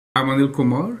I'm Anil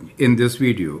Kumar. In this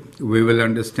video, we will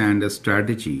understand a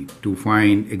strategy to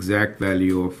find exact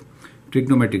value of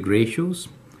trigonometric ratios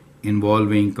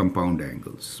involving compound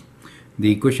angles.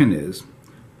 The question is,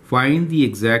 find the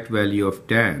exact value of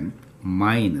tan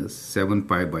minus 7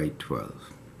 pi by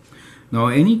 12. Now,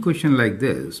 any question like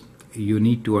this, you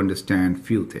need to understand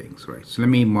few things, right? So let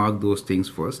me mark those things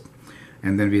first,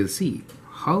 and then we'll see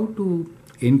how to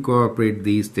incorporate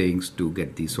these things to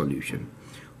get the solution.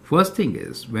 First thing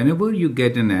is, whenever you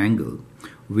get an angle,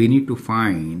 we need to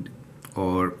find,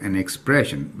 or an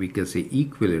expression, we can say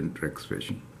equivalent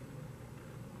expression.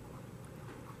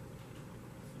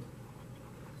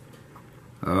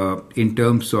 In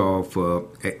terms of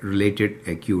related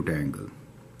acute angle.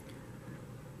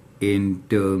 In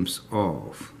terms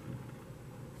of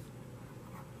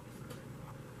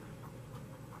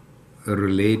a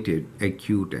related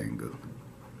acute angle.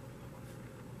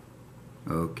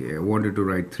 Okay, I wanted to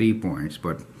write 3 points,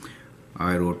 but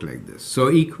I wrote like this. So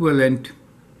equivalent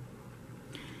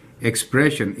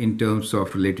expression in terms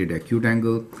of related acute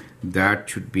angle, that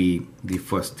should be the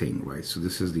first thing, right? So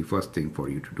this is the first thing for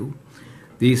you to do.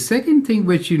 The second thing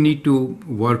which you need to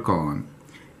work on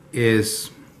is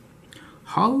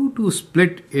how to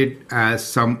split it as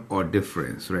sum or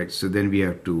difference, right? So then we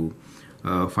have to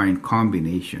find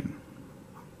combination.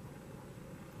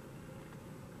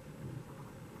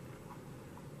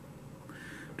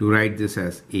 To write this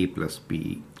as a plus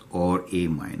b or a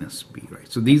minus b,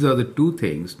 right? So these are the two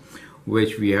things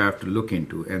which we have to look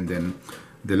into, and then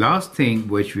the last thing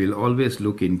which we'll always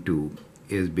look into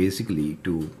is basically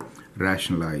to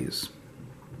rationalize.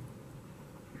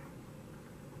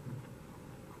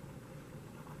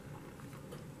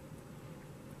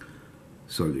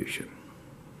 Solution.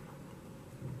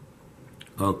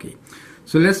 Okay,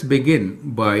 so let's begin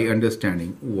by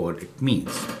understanding what it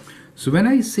means. So when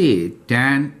I say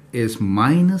tan is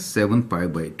minus 7 pi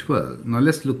by 12, now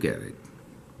let's look at it.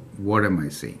 What am I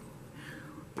saying?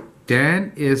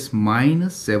 Tan is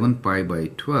minus 7 pi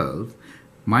by 12.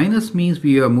 Minus means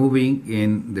we are moving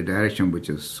in the direction which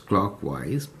is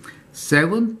clockwise.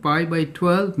 7 pi by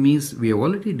 12 means we have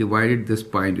already divided this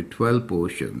pi into 12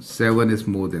 portions. 7 is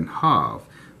more than half.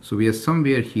 So we are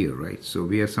somewhere here, right? So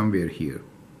we are somewhere here.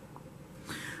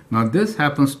 Now this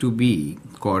happens to be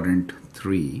quadrant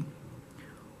 3,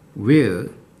 where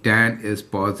tan is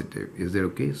positive. Is that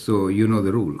okay? So you know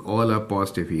the rule. All are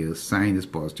positive here. Sine is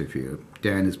positive here.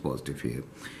 Tan is positive here.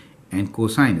 And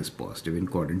cosine is positive in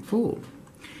quadrant 4.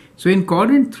 So in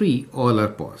quadrant 3, all are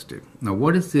positive. Now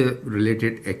what is the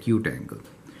related acute angle?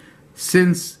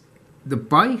 Since the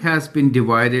pi has been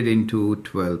divided into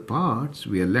 12 parts,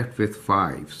 we are left with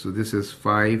 5. So this is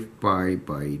 5 pi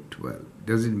by 12.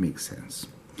 Does it make sense?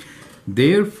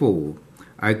 Therefore,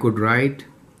 I could write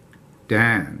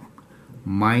tan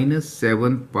minus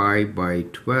 7 pi by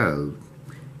 12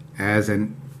 as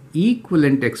an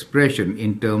equivalent expression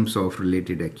in terms of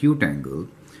related acute angle.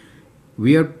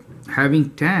 We are having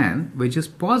tan which is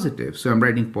positive, so I'm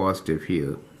writing positive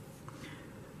here,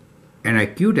 and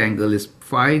acute angle is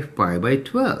 5 pi by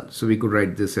 12, so we could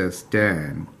write this as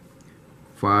tan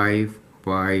 5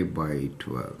 pi by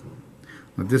 12.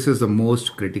 Now this is the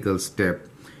most critical step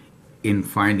in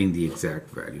finding the exact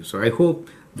value. So I hope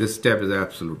this step is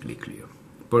absolutely clear.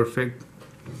 Perfect.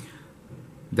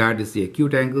 That is the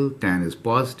acute angle. Tan is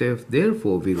positive.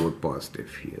 Therefore, we wrote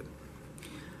positive here.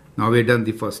 Now we've done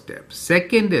the first step.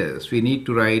 Second is we need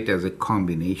to write as a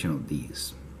combination of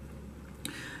these.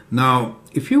 Now,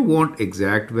 if you want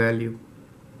exact value,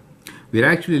 we're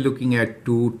actually looking at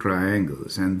two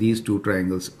triangles, and these two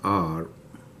triangles are,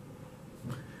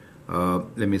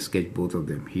 let me sketch both of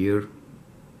them here.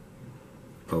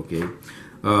 Okay,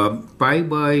 pi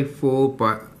by 4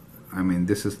 pi, I mean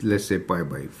this is, let's say, pi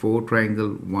by 4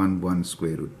 triangle, 1 1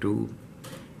 square root 2,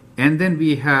 and then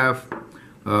we have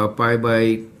pi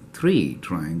by 3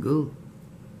 triangle,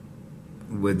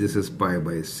 where this is pi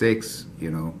by 6,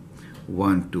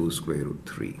 1 2 square root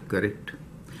 3, correct?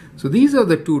 So these are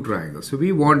the two triangles. So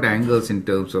we want angles in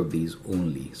terms of these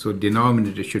only. So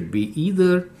denominator should be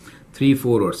either 3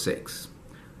 4 or 6.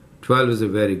 12 is a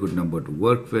very good number to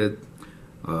work with.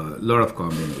 A lot of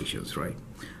combinations, right?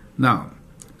 Now,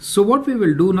 so what we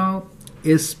will do now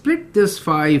is split this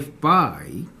 5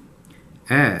 pi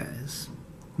as,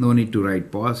 no need to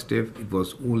write positive, it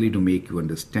was only to make you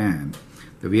understand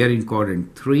that we are in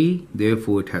quadrant 3,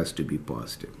 therefore it has to be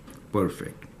positive.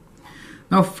 Perfect.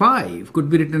 Now 5 could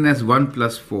be written as 1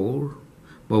 plus 4,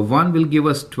 but 1 will give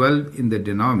us 12 in the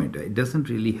denominator. It doesn't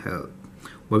really help.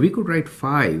 But we could write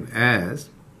 5 as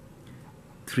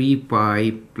 3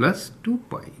 pi plus 2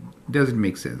 pi. Does it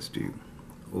make sense to you?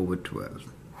 Over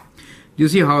 12. You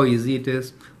see how easy it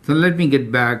is? So let me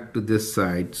get back to this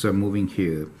side. So I'm moving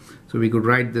here. So we could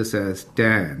write this as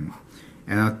tan.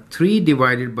 And now 3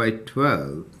 divided by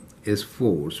 12 is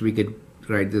 4. So we could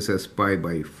write this as pi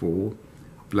by 4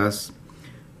 plus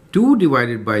 2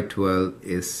 divided by 12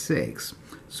 is 6.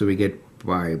 So we get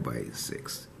pi by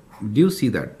 6. Do you see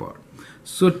that part?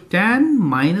 So tan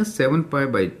minus 7 pi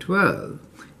by 12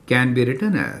 can be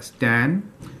written as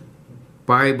tan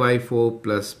pi by 4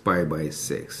 plus pi by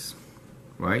 6.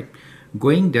 Right?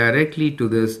 Going directly to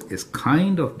this is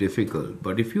kind of difficult,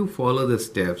 but if you follow the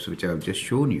steps which I've just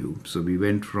shown you, so we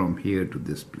went from here to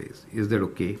this place. Is that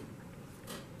okay?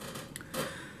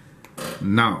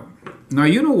 Now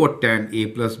you know what tan A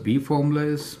plus B formula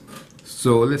is.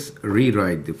 So let's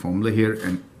rewrite the formula here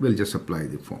and we'll just apply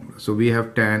the formula. So we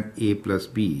have tan A plus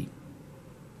B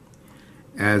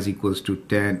as equals to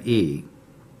tan A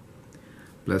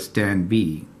plus tan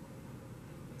B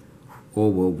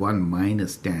over 1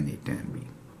 minus tan A tan B.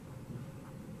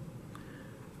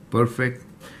 Perfect.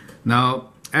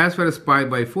 Now, as far as pi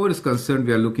by 4 is concerned,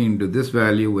 we are looking into this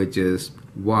value, which is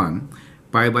 1.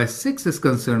 Pi by 6 is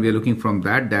concerned, we are looking from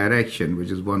that direction,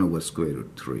 which is 1 over square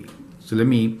root 3. So let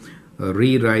me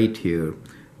rewrite here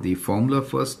the formula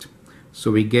first. So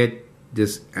we get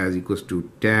this as equals to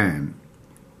tan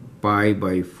pi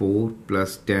by 4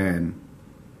 plus tan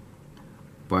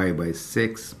pi by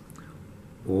 6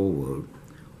 over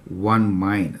 1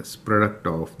 minus product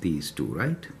of these two,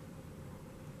 right?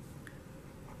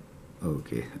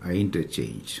 Okay, I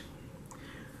interchange.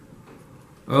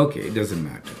 Okay, it doesn't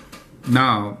matter.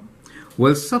 Now,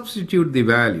 we'll substitute the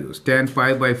values. Tan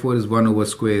pi by 4 is 1 over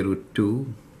square root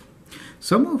 2.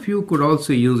 Some of you could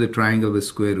also use a triangle with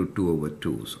square root 2 over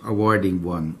 2, so avoiding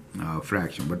one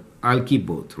fraction, but I'll keep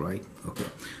both, right? Okay,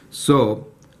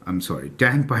 so I'm sorry,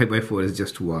 tan pi by 4 is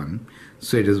just 1.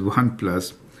 So it is 1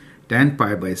 plus tan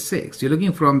pi by 6. You're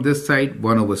looking from this side,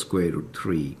 1 over square root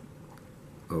 3.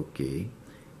 Okay.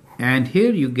 And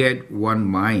here you get 1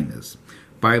 minus.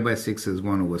 Pi by 6 is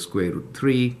 1 over square root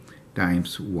 3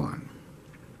 times 1.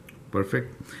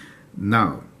 Perfect.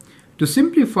 Now, to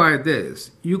simplify this,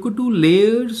 you could do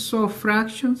layers of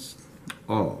fractions,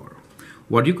 or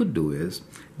what you could do is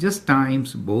just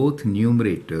times both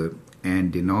numerator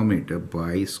and denominator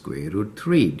by square root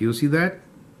 3. Do you see that?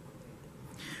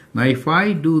 Now if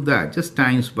I do that, just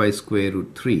times by square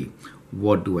root 3,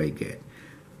 what do I get?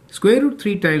 Square root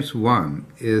 3 times 1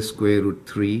 is square root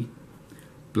 3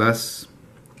 plus,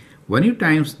 when you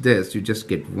times this, you just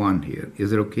get 1 here.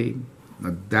 Is it okay?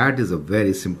 Now that is a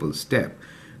very simple step,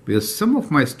 because some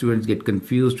of my students get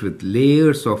confused with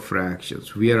layers of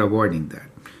fractions. We are avoiding that.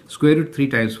 Square root 3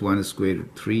 times 1 is square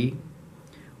root 3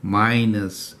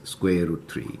 minus square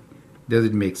root 3. Does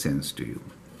it make sense to you?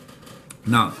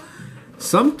 Now,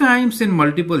 sometimes in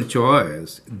multiple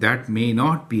choice, that may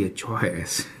not be a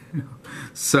choice.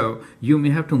 So you may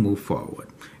have to move forward.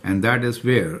 And that is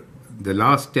where the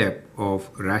last step of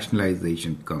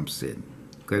rationalization comes in.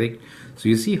 Correct? So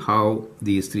you see how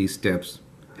these 3 steps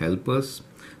help us.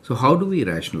 So how do we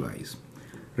rationalize?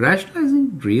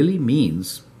 Rationalizing really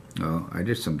means, I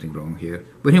did something wrong here.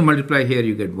 When you multiply here,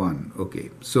 you get 1. Okay,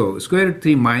 so square root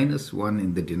 3 minus 1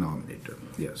 in the denominator.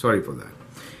 Yeah, sorry for that.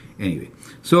 Anyway,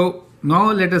 so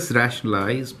now let us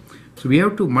rationalize. So we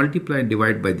have to multiply and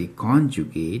divide by the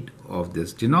conjugate of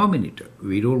this denominator.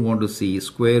 We don't want to see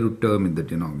square root term in the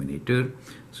denominator.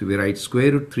 So we write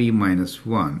square root 3 minus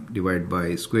 1 divided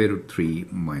by square root 3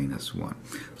 minus 1.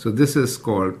 So this is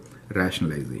called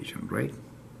rationalization, right?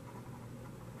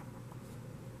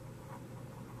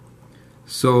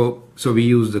 So we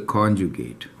use the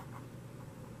conjugate.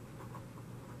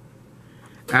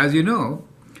 As you know,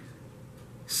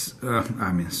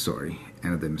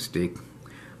 another mistake.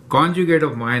 Conjugate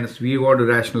of minus, we want to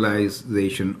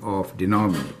rationalization of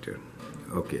denominator.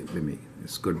 Okay,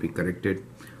 this could be corrected,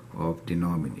 of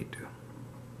denominator.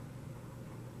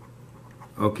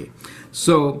 Okay,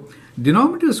 so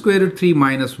denominator square root 3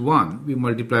 minus 1, we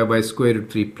multiply by square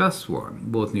root 3 plus 1,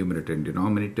 both numerator and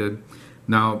denominator.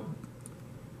 Now,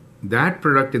 that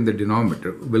product in the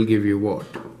denominator will give you what?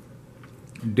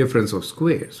 Difference of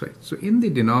squares, right? So in the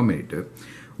denominator,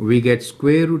 we get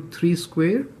square root 3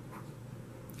 square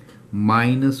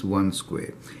minus 1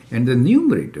 square. And the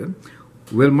numerator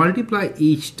will multiply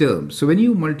each term. So when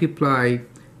you multiply,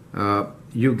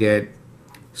 you get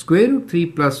square root 3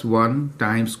 plus 1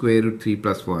 times square root 3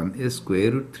 plus 1 is square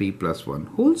root 3 plus 1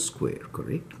 whole square,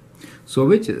 correct? So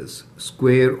which is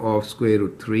square of square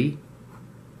root 3.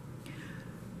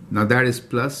 Now that is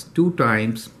plus 2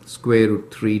 times square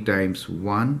root 3 times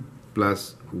 1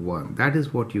 plus 1. That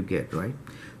is what you get, right?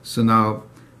 So now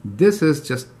this is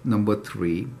just number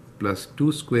 3 plus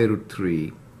 2 square root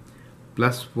 3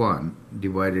 plus 1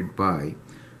 divided by,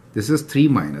 this is 3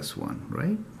 minus 1,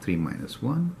 right? 3 minus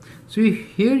 1. So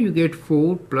here you get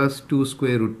 4 plus 2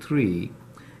 square root 3,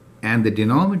 and the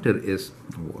denominator is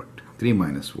what? 3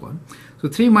 minus 1. So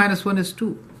 3 minus 1 is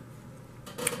 2.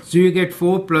 So you get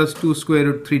 4 plus 2 square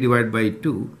root 3 divided by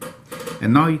 2.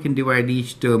 And now you can divide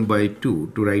each term by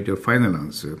 2 to write your final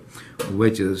answer,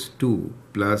 which is 2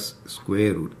 plus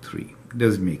square root 3.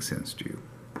 Does it make sense to you?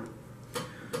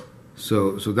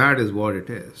 So that is what it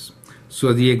is.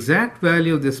 So the exact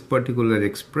value of this particular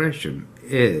expression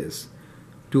is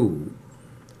 2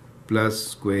 plus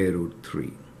square root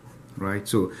 3, right?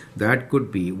 So that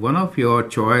could be one of your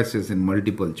choices in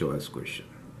multiple choice question.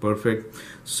 Perfect.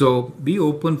 So be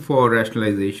open for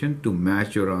rationalization to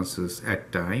match your answers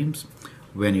at times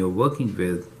when you're working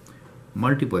with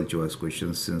multiple choice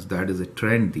questions, since that is a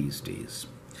trend these days.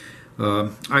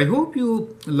 I hope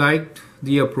you liked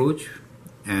the approach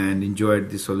and enjoyed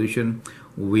the solution.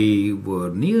 We were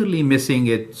nearly missing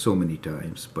it so many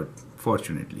times, but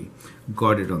fortunately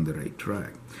got it on the right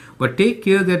track. But take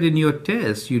care that in your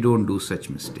tests you don't do such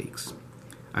mistakes.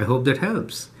 I hope that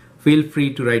helps. Feel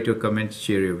free to write your comments,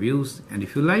 share your views, and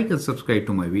if you like and subscribe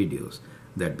to my videos,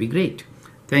 that'd be great.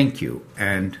 Thank you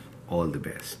and all the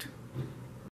best.